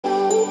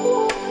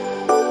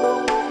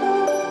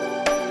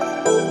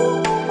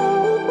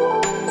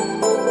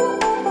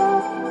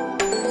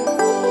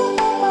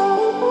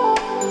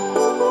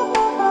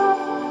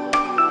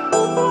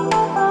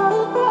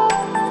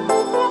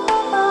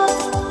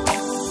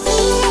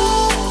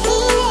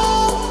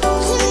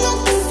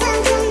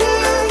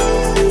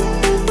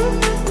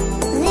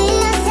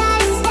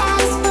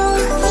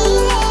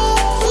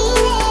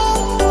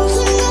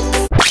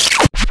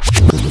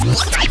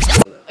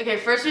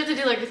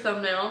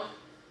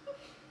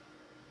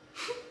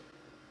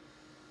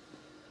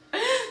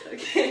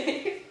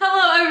Okay.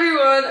 Hello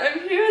everyone,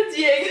 I'm here with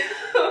Diego.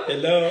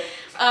 Hello.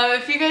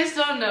 If you guys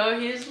don't know,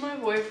 he's my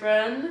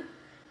boyfriend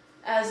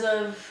as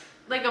of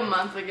like a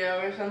month ago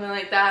or something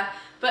like that.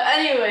 But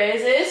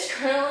anyways, it's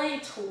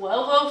currently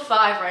 12:05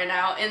 right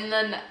now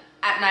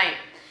at night.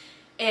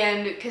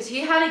 And because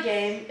he had a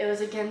game, it was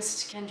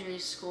against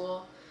Kendry's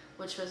school,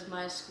 which was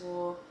my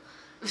school.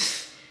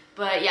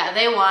 But yeah,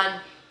 they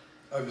won.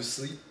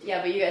 Obviously.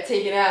 Yeah, but you got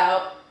taken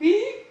out.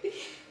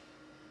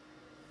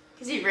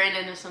 Because he ran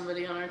into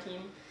somebody on our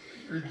team.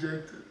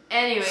 Rejected.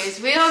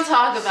 Anyways, we don't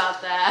talk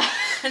about that.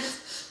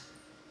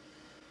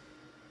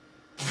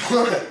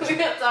 What? We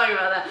don't talk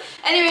about that.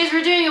 Anyways,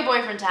 we're doing a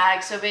boyfriend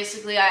tag. So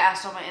basically, I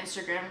asked on my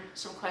Instagram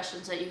some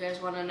questions that you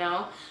guys want to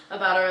know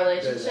about our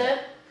relationship.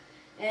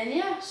 And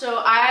yeah,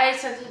 so I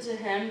sent it to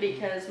him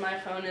because my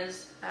phone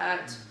is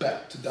at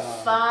Back to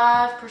die.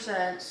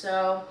 5%.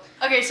 So,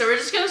 okay, so we're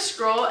just going to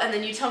scroll and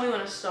then you tell me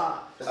when to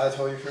stop. I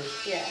told you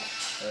first? Yeah.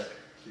 Alright,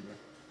 keep it.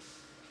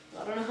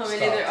 I don't know how many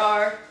there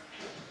are.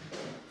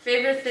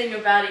 Favorite thing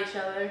about each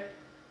other?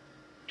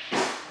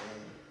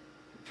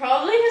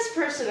 Probably his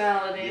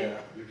personality. Yeah,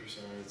 your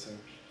personality too.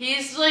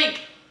 He's like,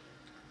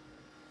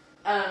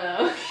 I don't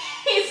know.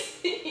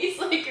 he's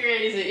like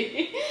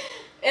crazy.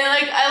 And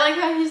like, I like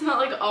how he's not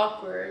like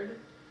awkward.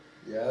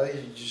 Yeah, I like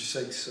you're just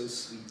like so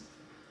sweet.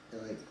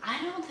 And like,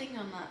 I don't think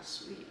I'm that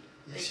sweet.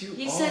 yes, Like, you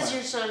he are. says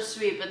you're so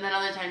sweet, but then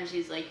other times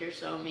he's like, you're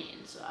so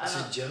mean. So I It's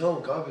don't. a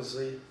joke,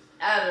 obviously.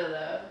 I don't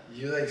know.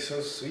 You're like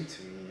so sweet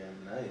to me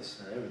and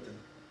nice and everything.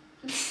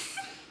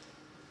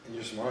 And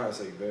your smile is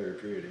like very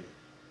pretty.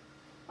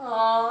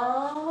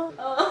 Aww.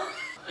 Oh.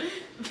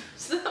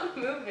 Stop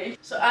moving.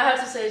 So I have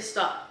to say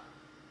stop.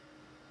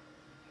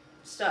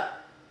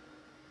 Stop.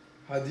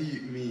 How do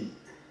you meet?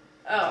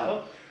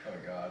 Oh. Oh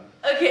god.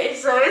 Okay,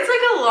 so it's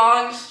like a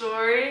long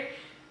story.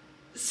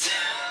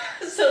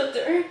 So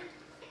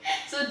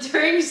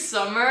during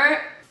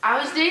summer, I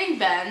was dating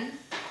Ben,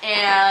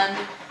 and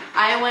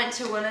I went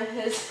to one of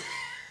his.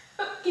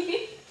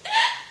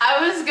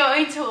 I was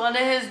going to one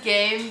of his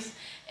games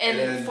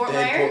in Fort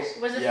Myers.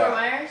 Was it Fort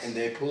Myers? And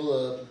they pull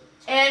up.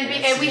 And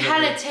we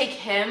had to take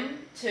him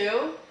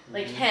too,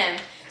 like him.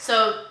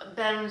 So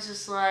Ben was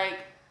just like,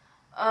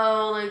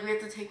 oh, like we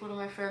have to take one of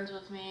my friends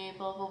with me,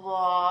 blah blah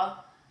blah,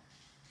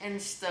 and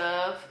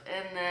stuff.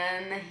 And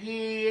then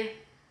he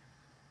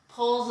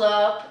pulls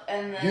up,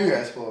 and then You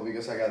guys pull up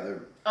because I got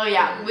the. oh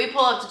yeah, we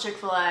pull up to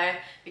Chick-fil-A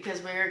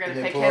because we were gonna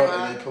pick him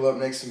up. And they pull up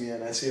next to me,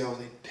 and I see. I was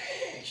like,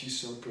 dang, she's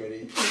so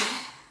pretty.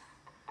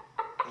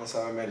 That's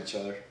how we met each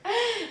other.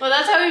 Well,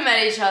 that's how we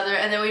met each other,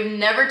 and then we've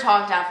never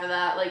talked after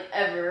that, like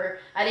ever.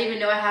 I didn't even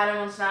know I had him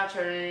on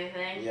Snapchat or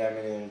anything. Yeah, I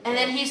mean. And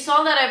then he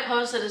saw that I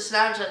posted a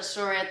Snapchat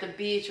story at the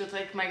beach with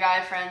like my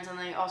guy friends and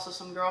like also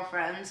some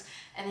girlfriends,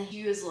 and then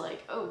he was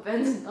like, "Oh,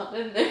 Ben's not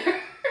in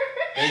there."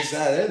 Ben's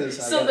not in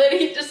this. So then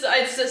he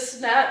decides to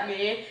snap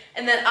me,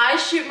 and then I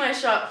shoot my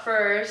shot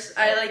first.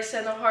 I like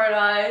send the hard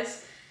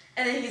eyes,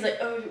 and then he's like,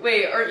 "Oh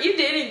wait, aren't you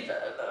dating Ben?"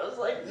 I was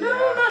like, "No,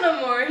 not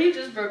no more. He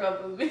just broke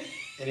up with me."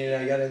 And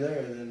then I got in there,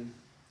 and then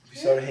we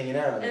started hanging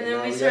out. And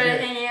then we started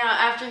hanging out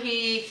after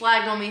he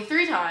flagged on me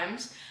 3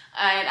 times.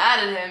 I had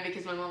added him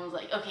because my mom was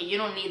like, okay, you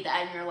don't need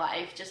that in your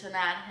life, just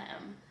add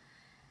him.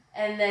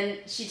 And then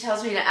she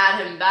tells me to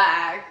add him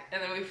back, and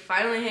then we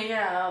finally hang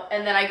out.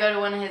 And then I go to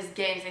one of his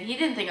games, and he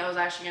didn't think I was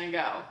actually going to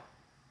go.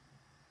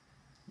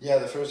 Yeah,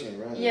 the first game,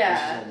 right?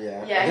 Yeah.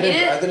 Yeah. I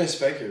didn't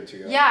expect you to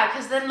go. Yeah,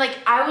 because then like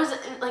I was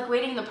like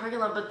waiting in the parking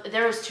lot, but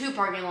there was 2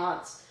 parking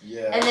lots.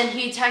 Yeah. And then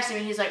he texted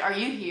me, he's like, are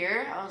you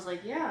here? I was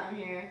like, yeah, I'm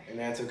here. And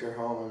then I took her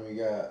home, and we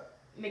got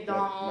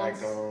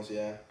McDonald's.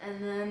 Yeah.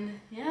 And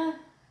then, yeah.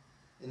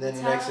 And then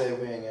the next day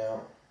we hang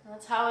out.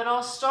 That's how it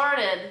all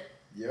started.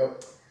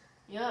 Yep.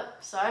 Yep.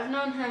 So I've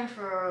known him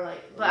for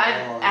like, but I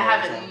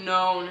haven't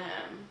known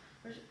him.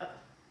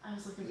 I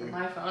was looking for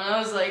my phone. I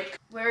was like,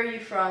 where are you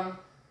from?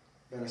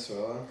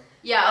 Venezuela.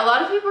 Yeah, a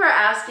lot of people are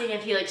asking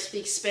if he like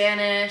speaks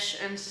Spanish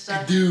and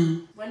stuff. I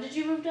do. When did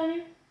you move down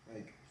here?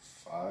 Like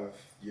 5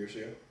 years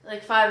ago.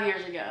 Like 5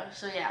 years ago.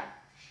 So yeah.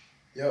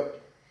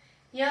 Yep.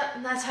 Yep.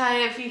 And that's how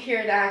if you hear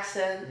an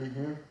accent,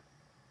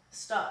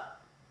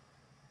 stop.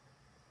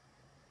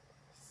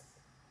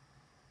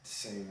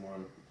 Same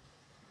one.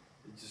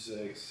 It just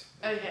says.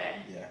 Okay.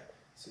 Yeah.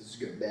 So just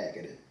get back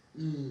at it.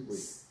 Wait.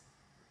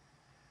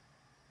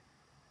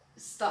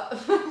 Stop.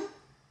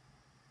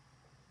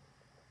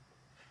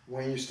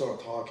 When you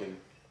start talking.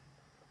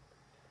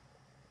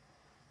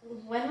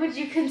 When would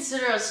you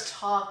consider us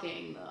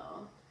talking,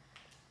 though?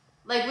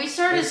 Like, we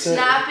started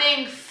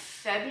snapping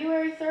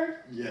February 3rd?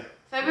 Yeah.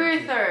 February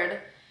 3rd.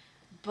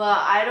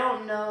 But I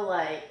don't know,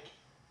 like,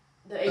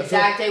 the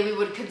exact day we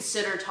would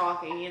consider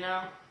talking, you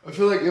know? I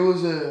feel like it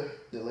was the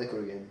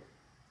Lakewood game.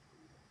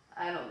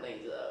 I don't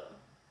think so.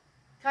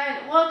 Kind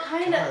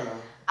of.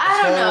 I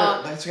That's don't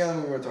know. That's kind of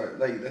when we were talking.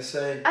 Like, let's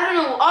say. I don't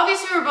know.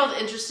 Obviously, we were both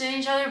interested in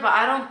each other, but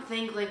I don't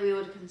think, like, we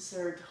would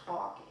consider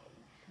talking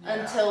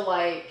until,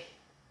 like...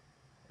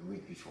 a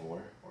week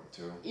before or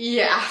 2.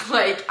 Yeah,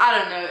 like, I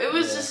don't know. It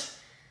was just,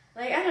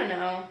 like, I don't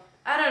know.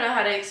 I don't know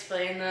how to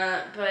explain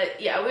that,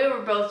 but yeah, we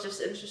were both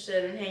just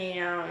interested in hanging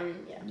out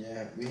and yeah.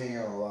 Yeah, we hang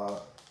out a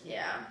lot.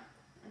 Yeah.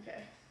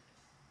 Okay.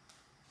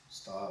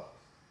 Stop.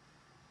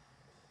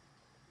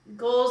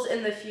 Goals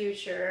in the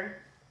future.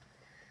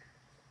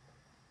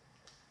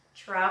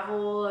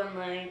 Travel and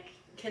like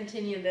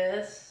continue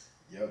this.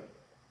 Yep.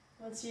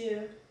 What's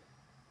you?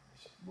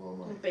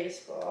 Well,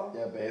 baseball.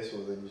 Yeah,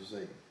 baseball. Then just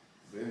like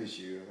with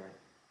you, like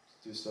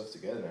do stuff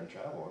together and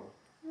travel.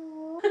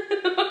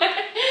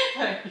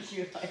 Why would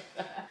you like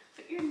that?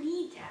 Put your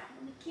knee down.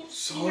 I can't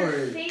see your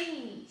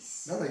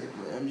face. No, like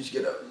I'm just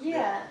get up.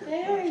 Yeah,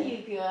 there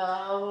you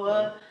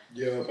go.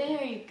 Yep.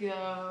 There you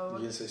go. You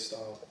didn't say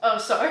stop. Oh,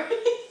 sorry.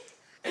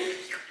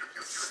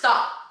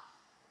 Stop.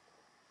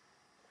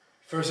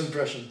 First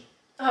impression.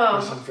 Oh.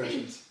 First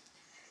impressions.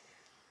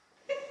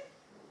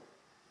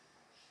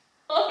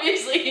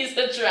 Obviously, he's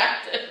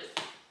attractive.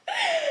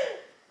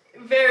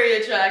 Very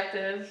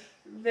attractive.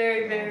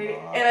 Very, very.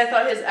 And I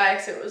thought his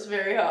accent was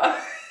very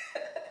hot.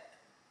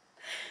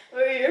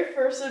 What were your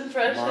first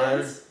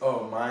impressions?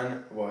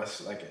 Mine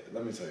was like,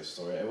 let me tell you a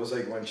story. It was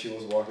like when she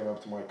was walking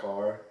up to my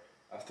car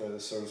after the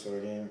soda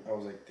game. I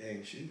was like,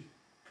 dang, she's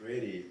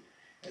pretty.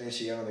 And then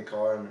she got in the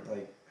car and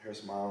like her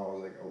smile, I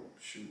was like, oh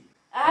shoot.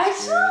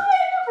 Actually, I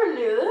never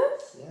knew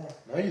this. Yeah,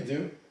 no, you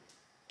do.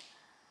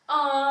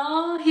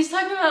 He's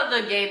talking about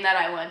the game that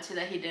I went to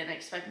that he didn't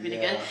expect me to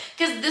get.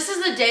 Because this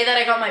is the day that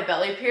I got my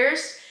belly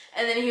pierced.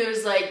 And then he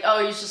was like, oh,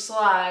 you should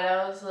slide.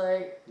 I was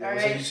like, all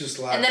right. You should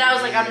slide. And then I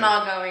was like, I'm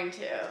not going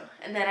to.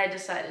 And then I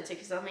decided to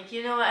because I'm like,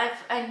 you know what?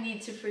 I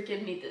need to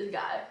freaking meet this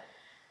guy.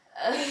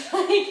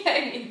 Like,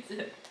 I need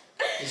to.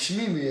 And she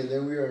met me and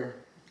then we were.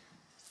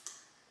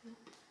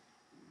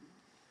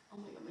 Oh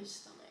my god, my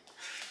stomach.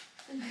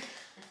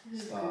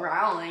 It's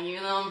growling,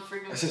 even though I'm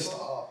freaking. I said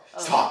stop.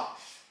 Oh. Stop.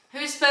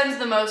 Who spends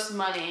the most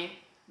money?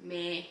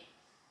 Me.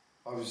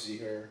 Obviously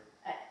her.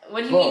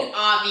 What do you mean,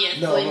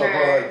 obviously her?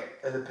 her? Like,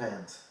 it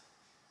depends.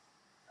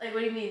 Like,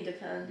 what do you mean,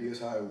 depend?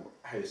 Because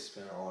I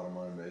spend a lot of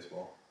money on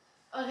baseball.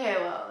 Okay,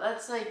 well,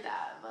 that's like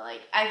that. But,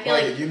 like, I feel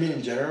like... You mean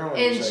in general?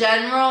 In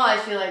general, I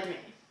feel like me.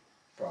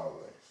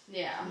 Probably.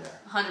 Yeah.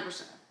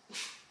 100%.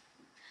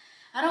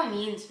 I don't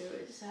mean to.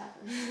 It just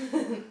happens.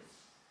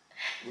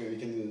 Wait, we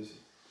can do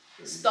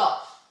this.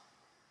 Stop.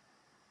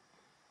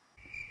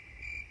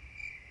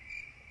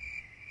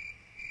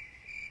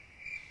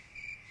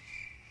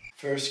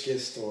 First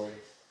kiss story.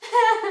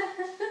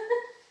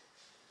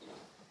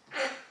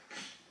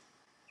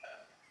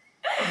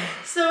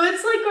 So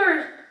it's like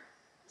our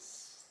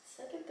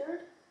third?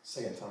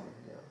 Second time,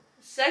 yeah.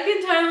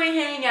 Second time we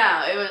hang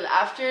out. It was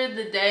after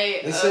the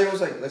day. Let's say it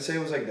was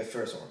like the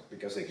first one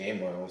because the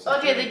game one was. Like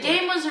okay, the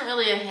game wasn't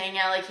really a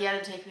hangout. Like he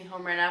had to take me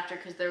home right after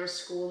because there was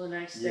school the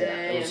next day.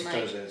 Yeah, it was and,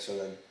 Thursday, so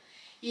then.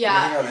 Yeah.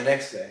 We hang out the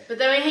next day. But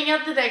then we hang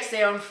out the next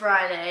day on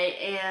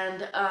Friday,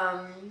 and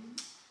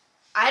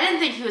I didn't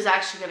think he was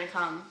actually gonna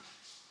come.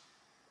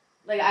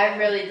 Like, I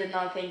really did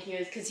not think he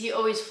was, because he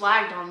always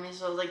flagged on me,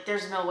 so I was like,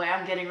 there's no way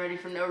I'm getting ready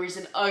for no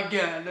reason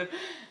again.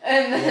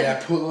 And then, yeah,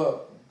 pull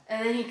up.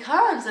 And then he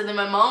comes, and then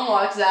my mom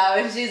walks out,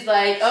 and she's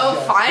like, oh,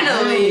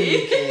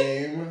 finally.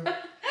 Came.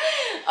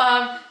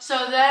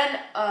 So then,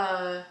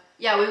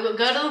 yeah, we would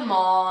go to the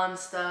mall and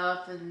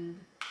stuff, and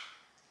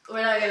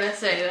we're not going to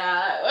say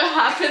that. What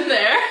happened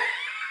there?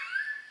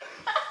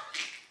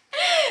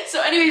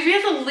 So anyways, we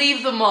have to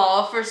leave the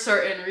mall for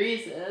certain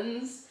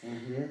reasons.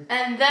 Mm-hmm.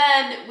 And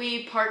then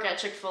we park at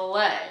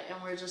Chick-fil-A,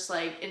 and we're just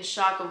like in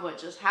shock of what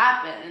just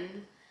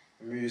happened.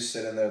 And we're just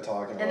sitting there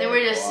talking. And then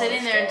we're just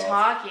sitting there and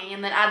talking,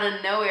 and then out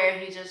of nowhere,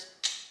 he just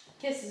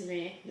kisses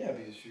me. Yeah,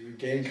 because you were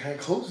getting kind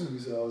of close to me,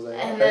 so I was like...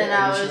 And then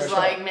I was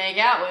like, make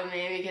out with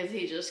me because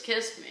he just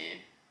kissed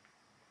me.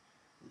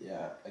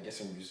 Yeah, I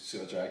guess I'm just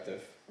too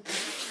attractive.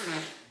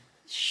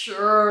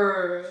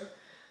 Sure.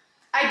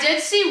 I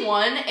did see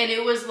one, and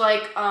it was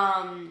like,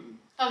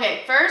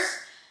 okay, first,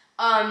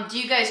 do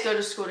you guys go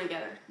to school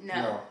together?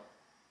 No.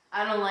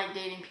 I don't like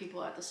dating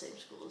people at the same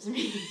school as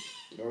me.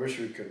 I wish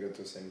we could go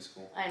to the same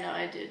school. I know,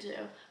 I do too.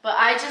 But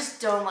I just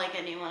don't like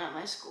anyone at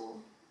my school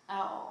at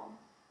all.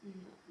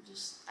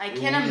 I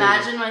can't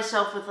imagine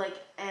myself with like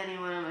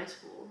anyone at my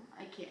school.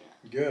 I can't.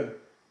 Good.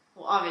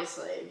 Well,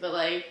 obviously, but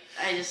like,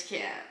 I just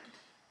can't.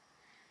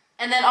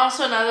 And then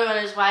also another one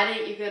is, why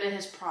didn't you go to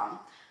his prom?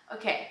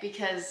 Okay,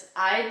 because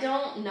I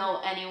don't know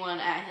anyone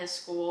at his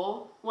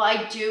school. Well,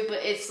 I do,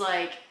 but it's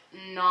like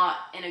not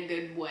in a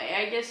good way,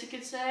 I guess you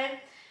could say.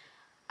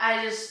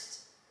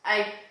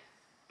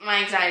 My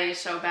anxiety is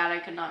so bad I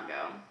could not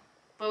go.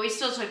 But we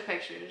still took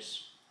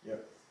pictures.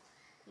 Yep.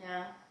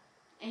 Yeah.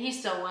 And he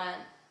still went,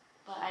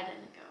 but I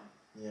didn't go.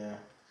 Yeah.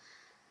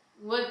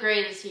 What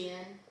grade is he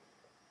in?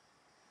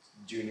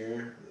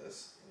 Junior.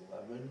 That's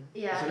 11.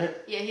 Yeah. Isn't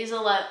it? Yeah, he's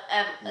 11.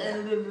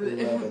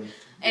 11.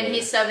 And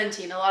he's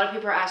 17. A lot of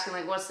people are asking,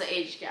 like, what's the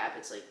age gap?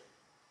 It's like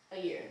a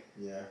year.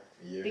 Yeah,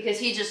 a year. Because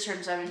he just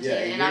turned 17,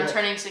 and I'm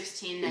turning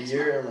 16 next month. A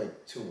year and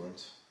like 2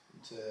 months.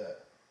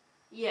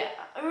 Yeah,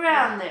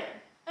 around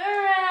there.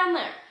 Around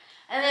there.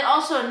 And then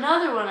also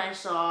another one I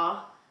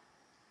saw.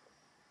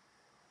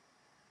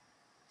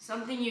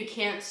 Something you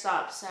can't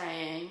stop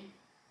saying.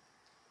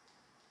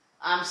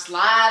 I'm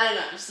sliding,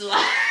 I'm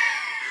sliding.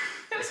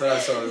 That's what I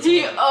saw.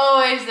 He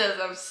always says,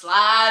 I'm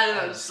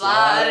sliding, I'm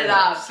sliding,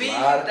 I'll beat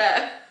sliding.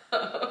 that.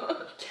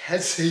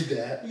 Can't say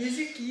that. Yes,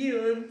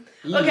 you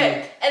can.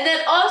 Okay, and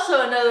then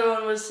also another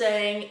one was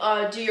saying,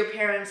 do your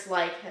parents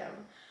like him?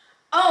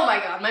 Oh my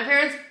god, my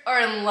parents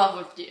are in love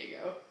with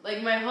Diego.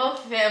 Like, my whole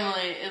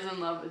family is in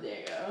love with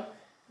Diego.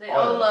 They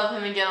all love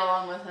him and get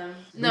along with him.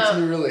 Makes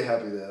me really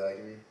happy they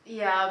like me.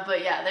 Yeah,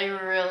 but yeah, they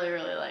really,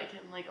 really like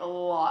him. Like, a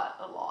lot.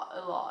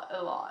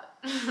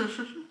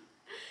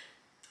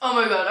 Oh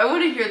my god, I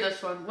want to hear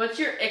this one. What's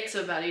your icks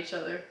about each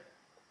other?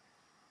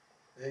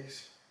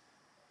 Icks?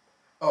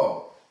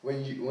 Oh,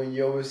 when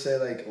you always say,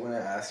 like, when I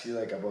ask you,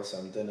 like, about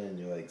something and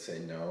you, like, say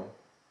no.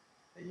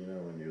 Like, you know,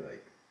 when you're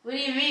like... What do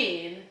you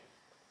mean?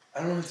 I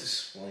don't know how to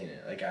explain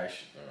it. Like, I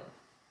should know.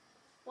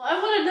 Well, I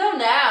want to know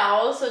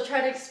now, so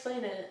try to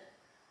explain it.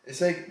 It's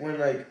like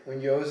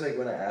when you always, like,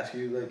 when I ask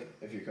you, like,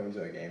 if you're coming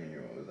to a game and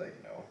you're always like,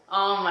 no.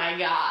 Oh my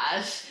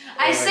gosh.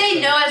 I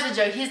say no as a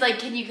joke. He's like,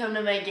 can you come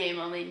to my game?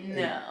 I'm like,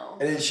 no.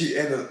 And then she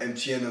ends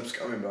up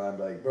coming, but I'm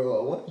like, bro,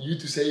 I want you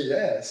to say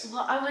yes.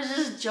 Well, I was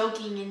just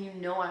joking and you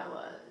know I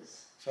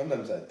was.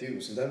 Sometimes I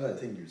do. Sometimes I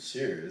think you're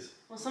serious.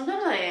 Well,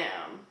 sometimes I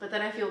am, but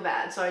then I feel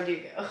bad, so I do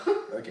go.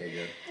 Okay,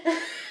 good.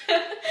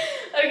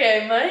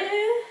 Okay, my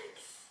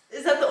ex.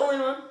 Is that the only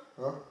one?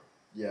 Huh?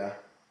 Yeah.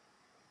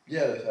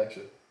 Yeah, there's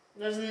actually.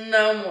 There's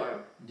no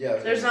more. Yeah.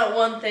 There's not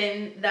one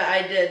thing that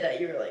I did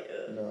that you were like,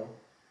 ugh. No.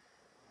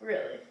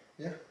 Really?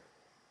 Yeah.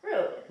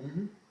 Really?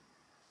 Mm-hmm.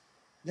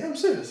 Yeah, I'm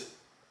serious.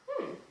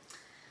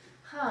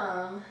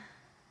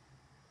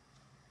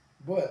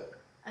 What?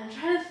 I'm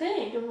trying to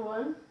think of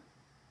one.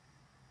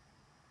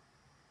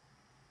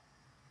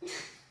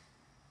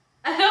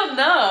 I don't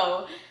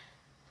know.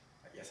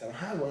 I guess I don't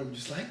have one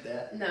just like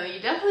that. No, you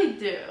definitely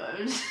do.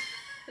 I'm just...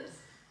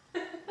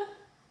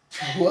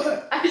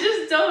 What? I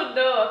just don't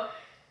know.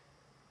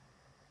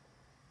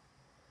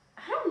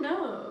 I don't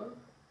know.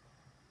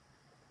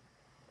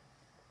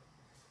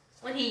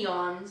 When he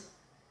yawns.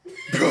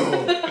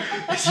 Bro,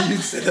 you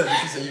said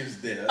that because I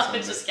used it.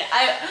 I'm just kidding.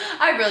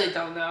 I really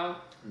don't know.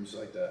 I'm just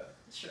like that.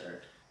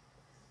 Sure.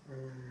 Yeah.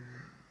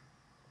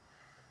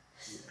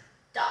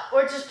 Stop.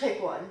 Or just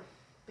pick one.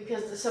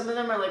 Because some of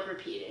them are like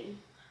repeating.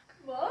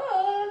 Come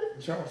on.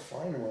 I'm trying to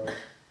find one.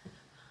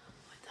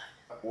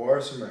 What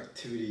are some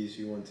activities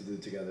you want to do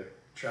together?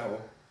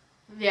 Travel.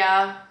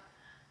 Yeah.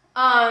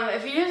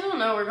 If you guys don't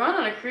know, we're going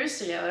on a cruise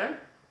together.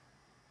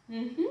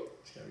 Mm-hmm.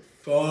 It's gonna be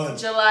fun.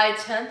 July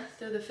 10th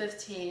through the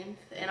 15th,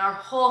 and our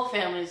whole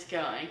family's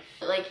going.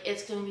 Like,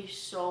 it's gonna be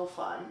so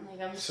fun.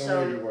 Like, I'm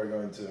so many people are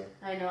going to.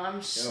 I know,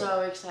 I'm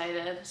so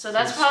excited. So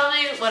that's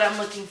probably what I'm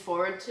looking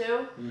forward to.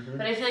 Mm-hmm.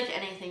 But I feel like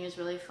anything is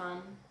really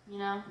fun, you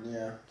know?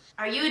 Yeah.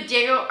 Are you and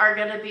Diego are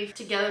gonna be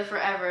together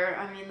forever?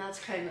 I mean, that's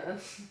kind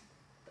of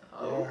the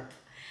hope. Yeah.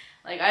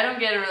 Like, I don't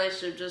get a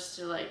relationship just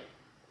to, like,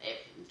 it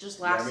just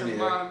lasts a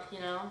month, you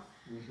know?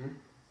 Mm-hmm.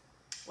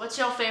 What's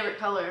your favorite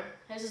color?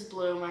 His is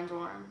blue, mine's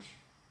orange.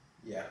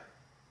 Yeah.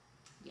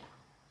 Yeah.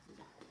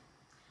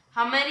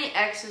 How many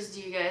exes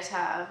do you guys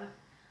have?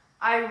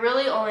 I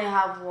really only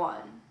have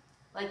one.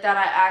 Like, that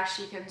I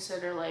actually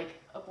consider, like,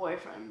 a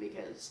boyfriend,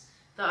 because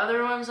the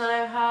other ones that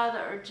I've had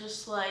are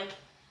just like,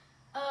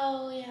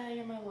 oh, yeah,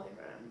 you're my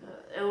boyfriend.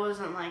 But it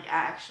wasn't, like,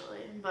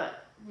 actually,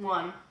 but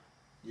one.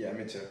 Yeah,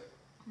 me too.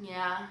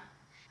 Yeah.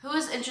 Who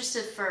was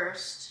interested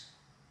first?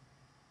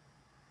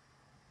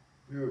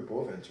 We were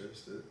both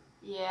interested.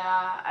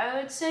 Yeah, I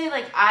would say,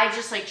 like, I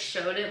just, like,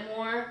 showed it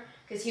more,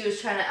 because he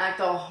was trying to act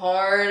all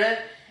hard,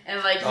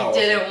 and, like, he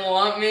didn't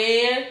want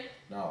me.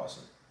 No, I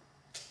wasn't.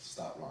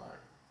 Stop lying.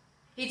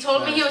 He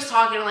told me he was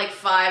talking to, like,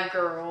 5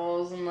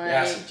 girls, and, like...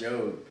 Yeah, it's a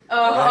joke.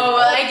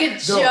 Like a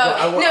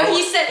joke.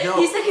 He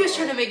said he was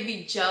trying to make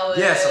me jealous.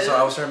 Yes, that's why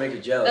I was trying to make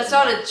you jealous. That's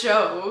not a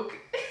joke.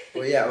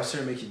 Well, yeah, I was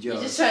trying to make you jealous.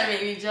 You're just trying to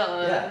make me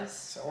jealous. Yeah,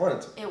 so I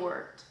wanted to. It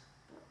worked.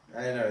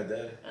 I know it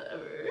did.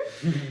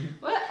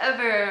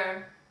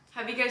 Whatever.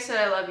 Have you guys said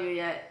I love you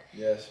yet?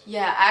 Yes.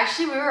 Yeah,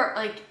 actually we were,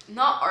 like,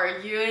 not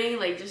arguing,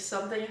 like, just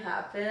something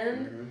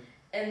happened. Mm-hmm.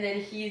 And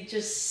then he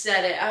just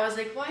said it. I was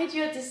like, why'd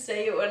you have to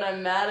say it when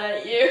I'm mad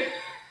at you?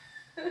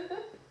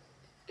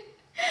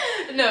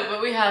 No,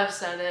 but we have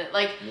said it.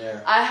 Like,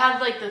 yeah. I had,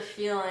 like, the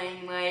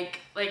feeling,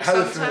 like I had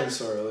the feeling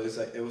so early.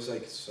 It was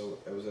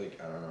like,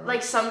 I don't know.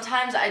 Like,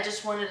 sometimes I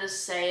just wanted to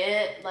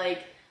say it, like,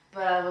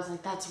 but I was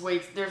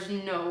like, there's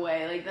no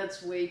way. Like,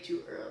 that's way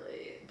too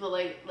early. But,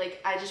 like,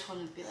 I just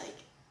wanted to be like,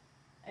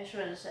 I just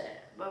wanted to say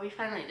it. But we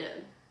finally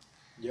did.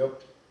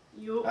 Yup.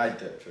 Yup. I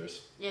did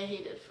first. Yeah, he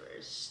did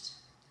first.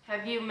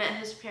 Have you met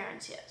his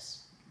parents?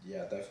 Yes.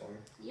 Yeah, definitely.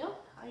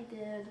 Yup, I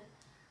did.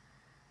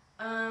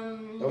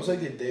 That was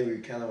like the day we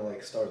kind of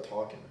like started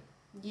talking.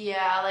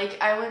 Yeah,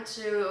 like I went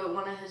to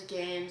one of his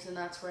games and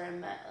that's where I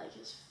met like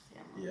his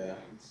family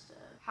and stuff.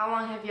 How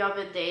long have y'all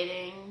been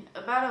dating?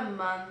 About a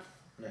month.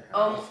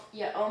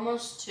 Yeah,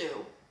 almost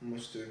 2.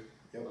 Almost 2.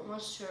 Yep.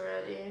 Almost 2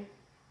 already.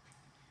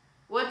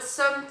 What's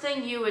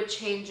something you would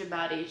change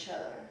about each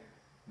other?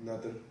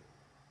 Nothing.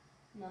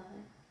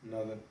 Nothing.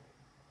 Nothing.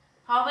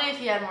 Probably if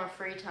he had more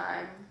free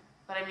time.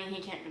 But I mean,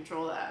 he can't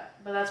control that.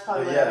 But that's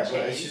probably But what I yeah, would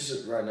but change. it's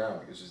just right now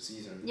because it's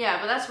season. Yeah,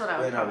 but that's what I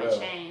would Then I probably will.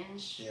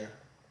 change. Yeah.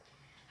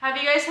 Have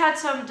you guys had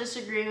some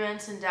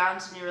disagreements and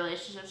downs in your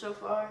relationship so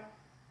far?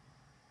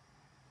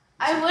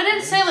 I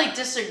wouldn't say like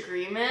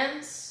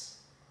disagreements,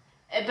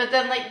 but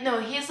then like no,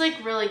 he's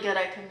like really good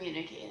at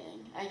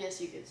communicating, I guess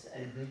you could say.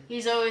 Mm-hmm.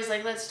 He's always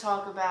like, let's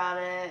talk about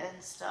it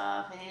and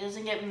stuff, and he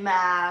doesn't get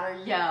mad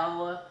or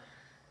yell.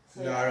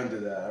 So, No, I don't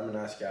do that. I'm a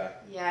nice guy.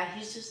 yeah,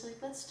 he's just like,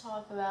 let's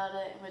talk about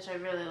it, which I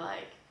really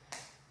like.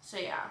 So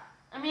yeah,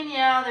 I mean,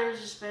 yeah,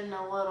 there's just been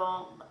a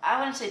little, I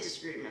wouldn't say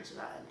disagreements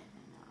about anything.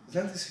 It's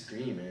not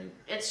disagreement.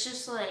 It's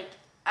just like,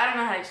 I don't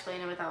know how to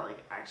explain it without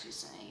like actually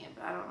saying it,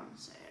 but I don't want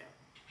to say it.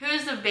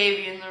 Who's the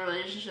baby in the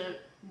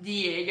relationship?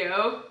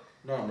 Diego.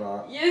 No, I'm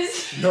not.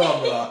 Yes. No,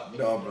 I'm not.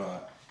 No, I'm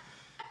not.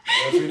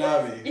 Definitely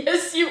not me.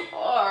 Yes, you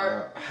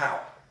are.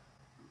 How?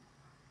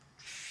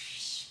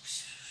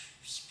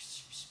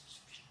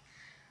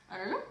 I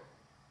don't know.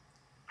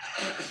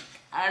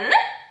 I don't know.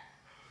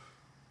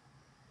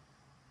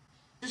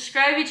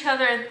 Describe each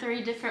other in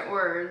 3 different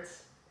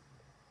words.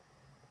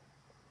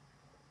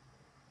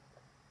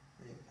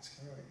 It's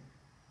kind of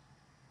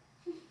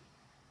like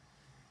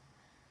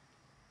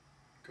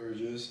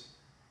gorgeous,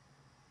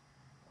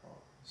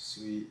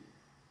 sweet.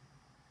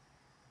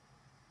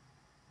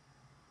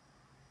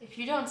 If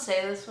you don't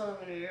say this one, I'm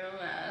gonna be real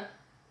mad.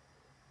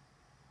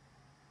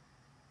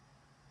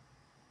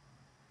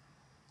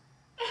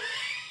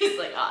 He's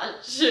like, oh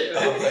shoot.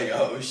 I'm like,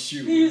 oh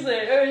shoot. He's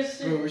like, oh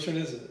shoot. Bro, which one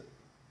is it?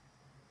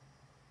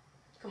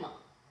 Come on.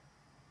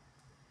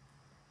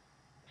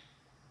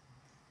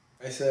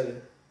 I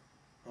said,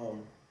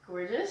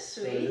 Gorgeous,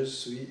 sweet. gorgeous,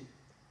 sweet.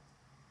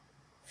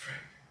 Frick.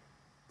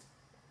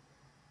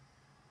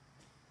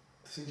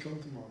 Doesn't come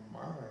to my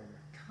mind.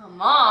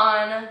 Come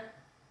on. Are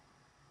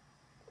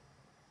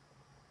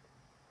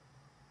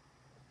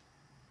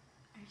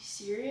you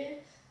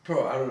serious?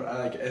 Bro, I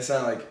like. It's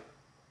not like.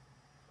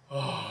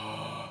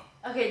 Oh.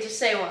 Okay, just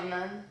say one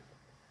then.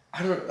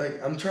 I don't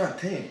like. I'm trying to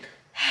think.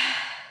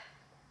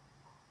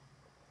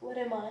 What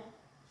am I?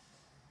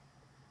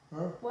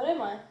 Huh? What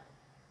am I?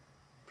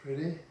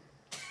 Pretty.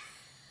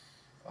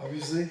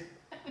 Obviously.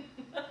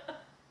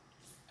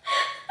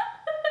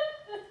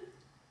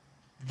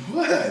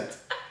 What?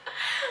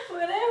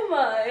 What am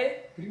I?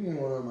 What do you mean,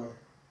 what am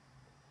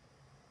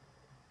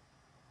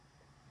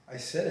I? I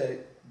said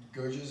it.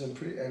 Gorgeous and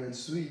pretty and then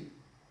sweet.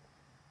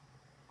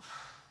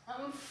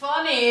 I'm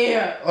funny.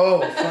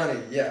 Oh, funny.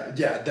 Yeah,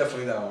 yeah,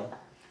 definitely that one.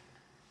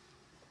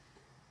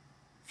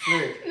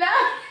 Frick. No.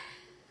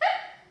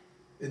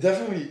 It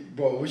definitely.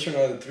 Well, which one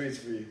are the 3s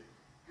for you?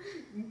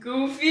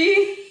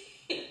 Goofy.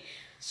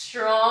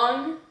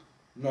 Strong.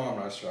 No, I'm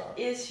not strong.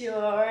 Yes, you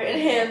are.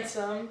 And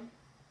handsome.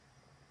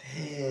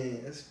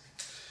 Dang, that's.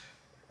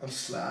 I'm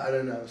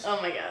sliding up.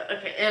 Oh my god.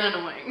 Okay, and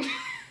annoying.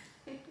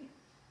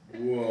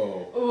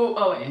 Whoa. Ooh,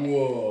 oh wait.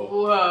 Whoa.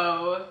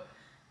 Whoa.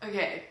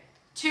 Okay,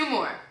 2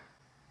 more.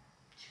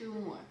 2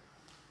 more.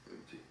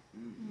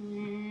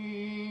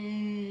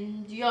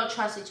 Do y'all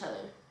trust each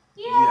other?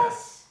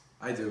 Yes.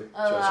 I do.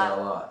 A Trust her lot.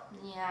 a lot.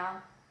 Yeah.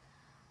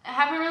 I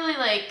haven't really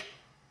like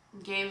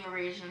gave a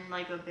reason,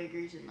 like a big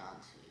reason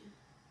not to.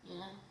 You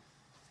know?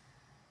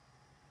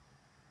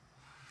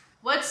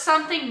 What's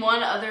something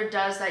one other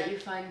does that you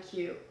find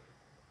cute?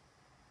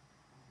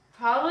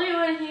 Probably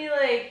when he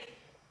like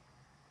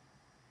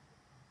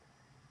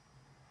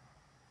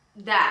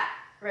that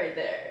right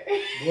there.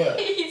 What?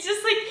 He's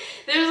just like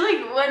there's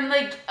like when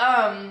like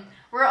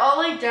we're all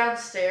like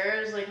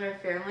downstairs, like my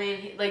family,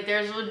 and he, like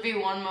there's would be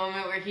one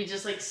moment where he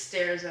just like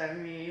stares at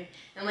me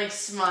and like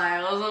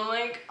smiles. I'm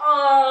like,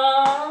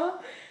 aww.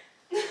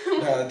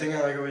 No, the thing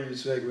I like about you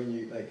is like when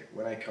you like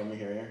when I come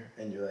here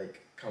and you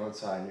like come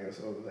outside and you're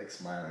so like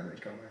smiling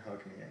and come and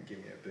hug me and give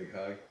me a big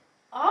hug.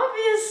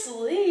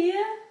 Obviously.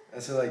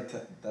 That's like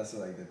that's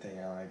like the thing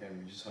I like, and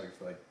we just hug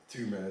for like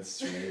 2 minutes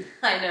straight.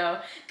 I know,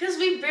 cause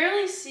we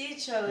barely see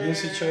each other. You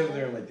see each other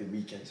during like the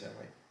weekends and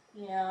like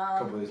Yeah.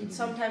 couple days in the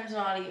Sometimes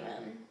not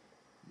even.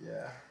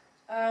 yeah.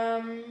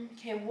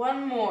 Okay,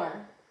 one more.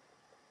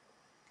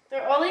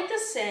 They're all like the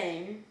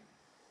same.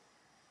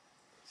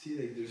 See,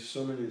 like there's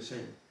so many the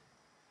same.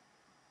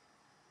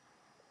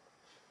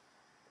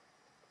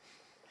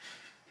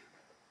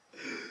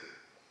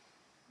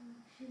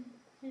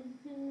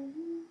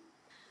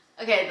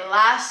 Okay, the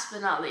last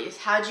but not least,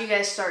 how'd you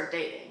guys start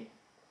dating?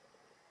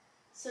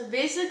 So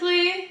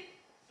basically,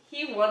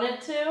 he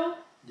wanted to.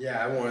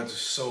 Yeah, I wanted to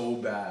so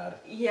bad.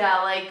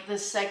 Yeah, like the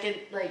second,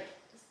 like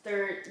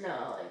third,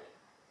 no, like.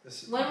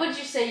 When would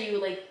you say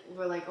you like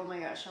were like, oh my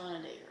gosh, I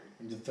want to date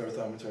her? The 3rd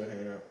time we started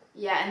hanging out.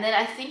 Yeah, and then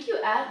I think you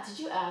asked.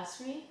 Did you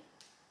ask me?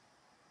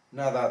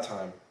 Not that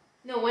time.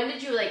 No, when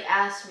did you like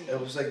ask me? It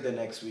was like the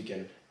next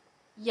weekend.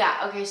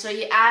 Yeah, okay, so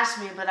you asked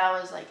me, but I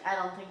was like, I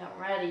don't think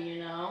I'm ready, you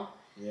know?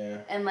 Yeah.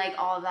 And like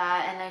all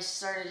that, and I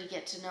started to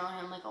get to know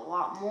him like a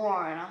lot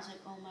more, and I was like,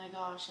 oh my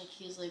gosh, like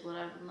he's like what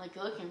I've been like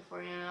looking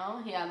for, you know?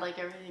 He had like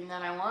everything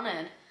that I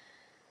wanted.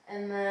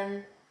 And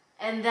then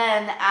And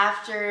then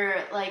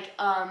after like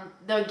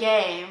the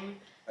game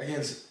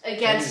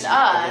Against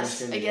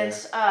us,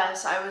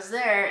 I was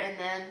there, and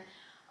then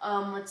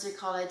what's it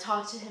called? I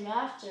talked to him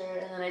after,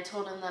 and then I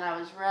told him that I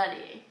was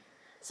ready.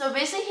 So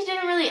basically, he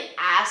didn't really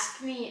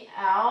ask me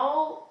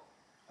out.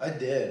 I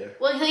did.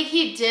 Well, like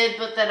he did,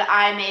 but then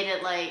I made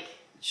it like.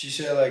 She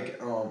said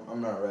like,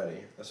 I'm not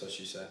ready. That's what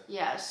she said.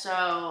 Yeah.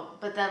 So,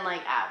 but then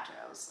like after,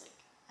 I was like,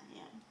 I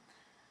am.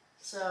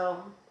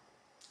 So,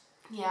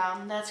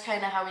 yeah, that's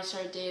kind of how we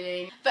started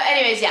dating. But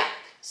anyways, yeah.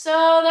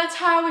 So that's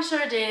how we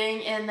started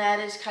dating, and that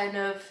is kind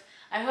of.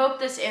 I hope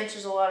this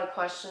answers a lot of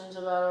questions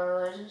about our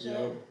relationship.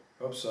 Yep.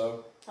 Hope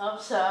so.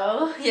 Hope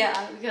so.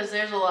 Yeah, because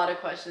there's a lot of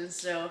questions.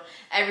 So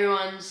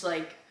everyone's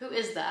like, who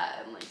is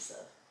that? And like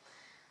stuff.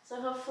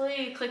 So hopefully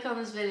you click on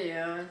this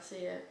video and see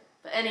it.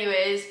 But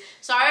anyways,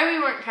 sorry we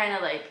weren't kind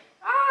of like,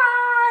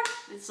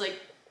 it's like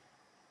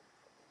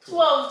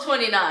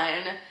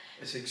 12:29.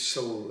 It's like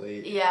so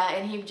late. Yeah,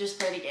 and he just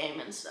played a game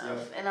and stuff.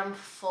 Yep. And I'm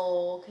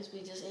full because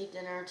we just ate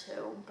dinner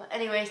too. But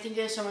anyways, thank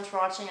you guys so much for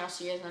watching. I'll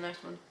see you guys in the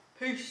next one.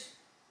 Peace.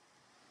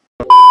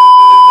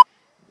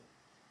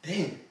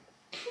 Dang.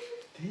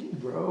 Dang,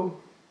 bro.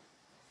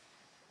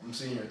 I'm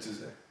seeing you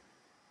Tuesday.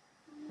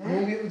 I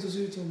won't be able to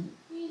see you till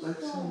like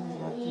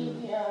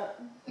Sunday. Yeah.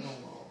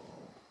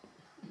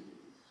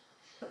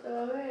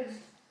 A ver.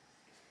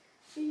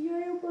 Y yo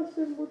ya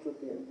pasé mucho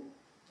tiempo.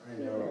 I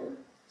know.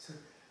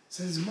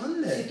 Since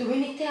Monday. Si tú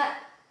viniste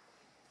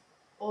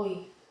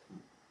hoy.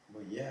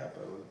 Well, yeah,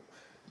 but.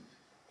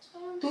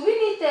 Tú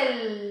viniste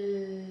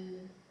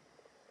el.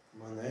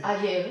 Monday?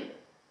 Ayer.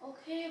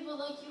 Okay, but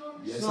like you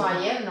don't. Yes, No,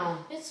 ayer no.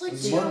 It's like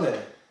it's Monday.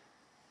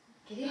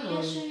 ¿Qué día?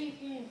 Yesterday you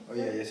came. Oh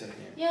yeah, yesterday I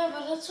came. Yeah,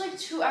 but that's like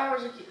 2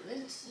 hours.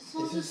 It's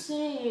not the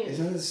same. It's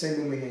not the same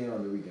when we hang out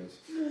on the weekends.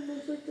 No,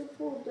 it's like the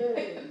full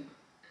day.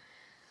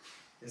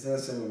 It's not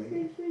the same when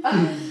we.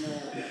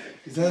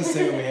 It's not the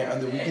same when we hang out on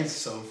the weekends. It's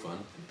so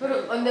fun.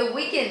 Pero on the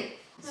weekend.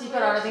 Sí,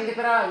 pero ahora tengo que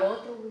esperar al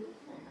otro weekend.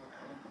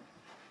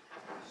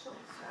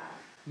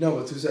 No,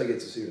 but Tuesday I get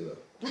to see her though.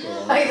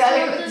 So, Like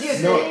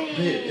that, no,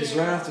 it's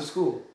right after school.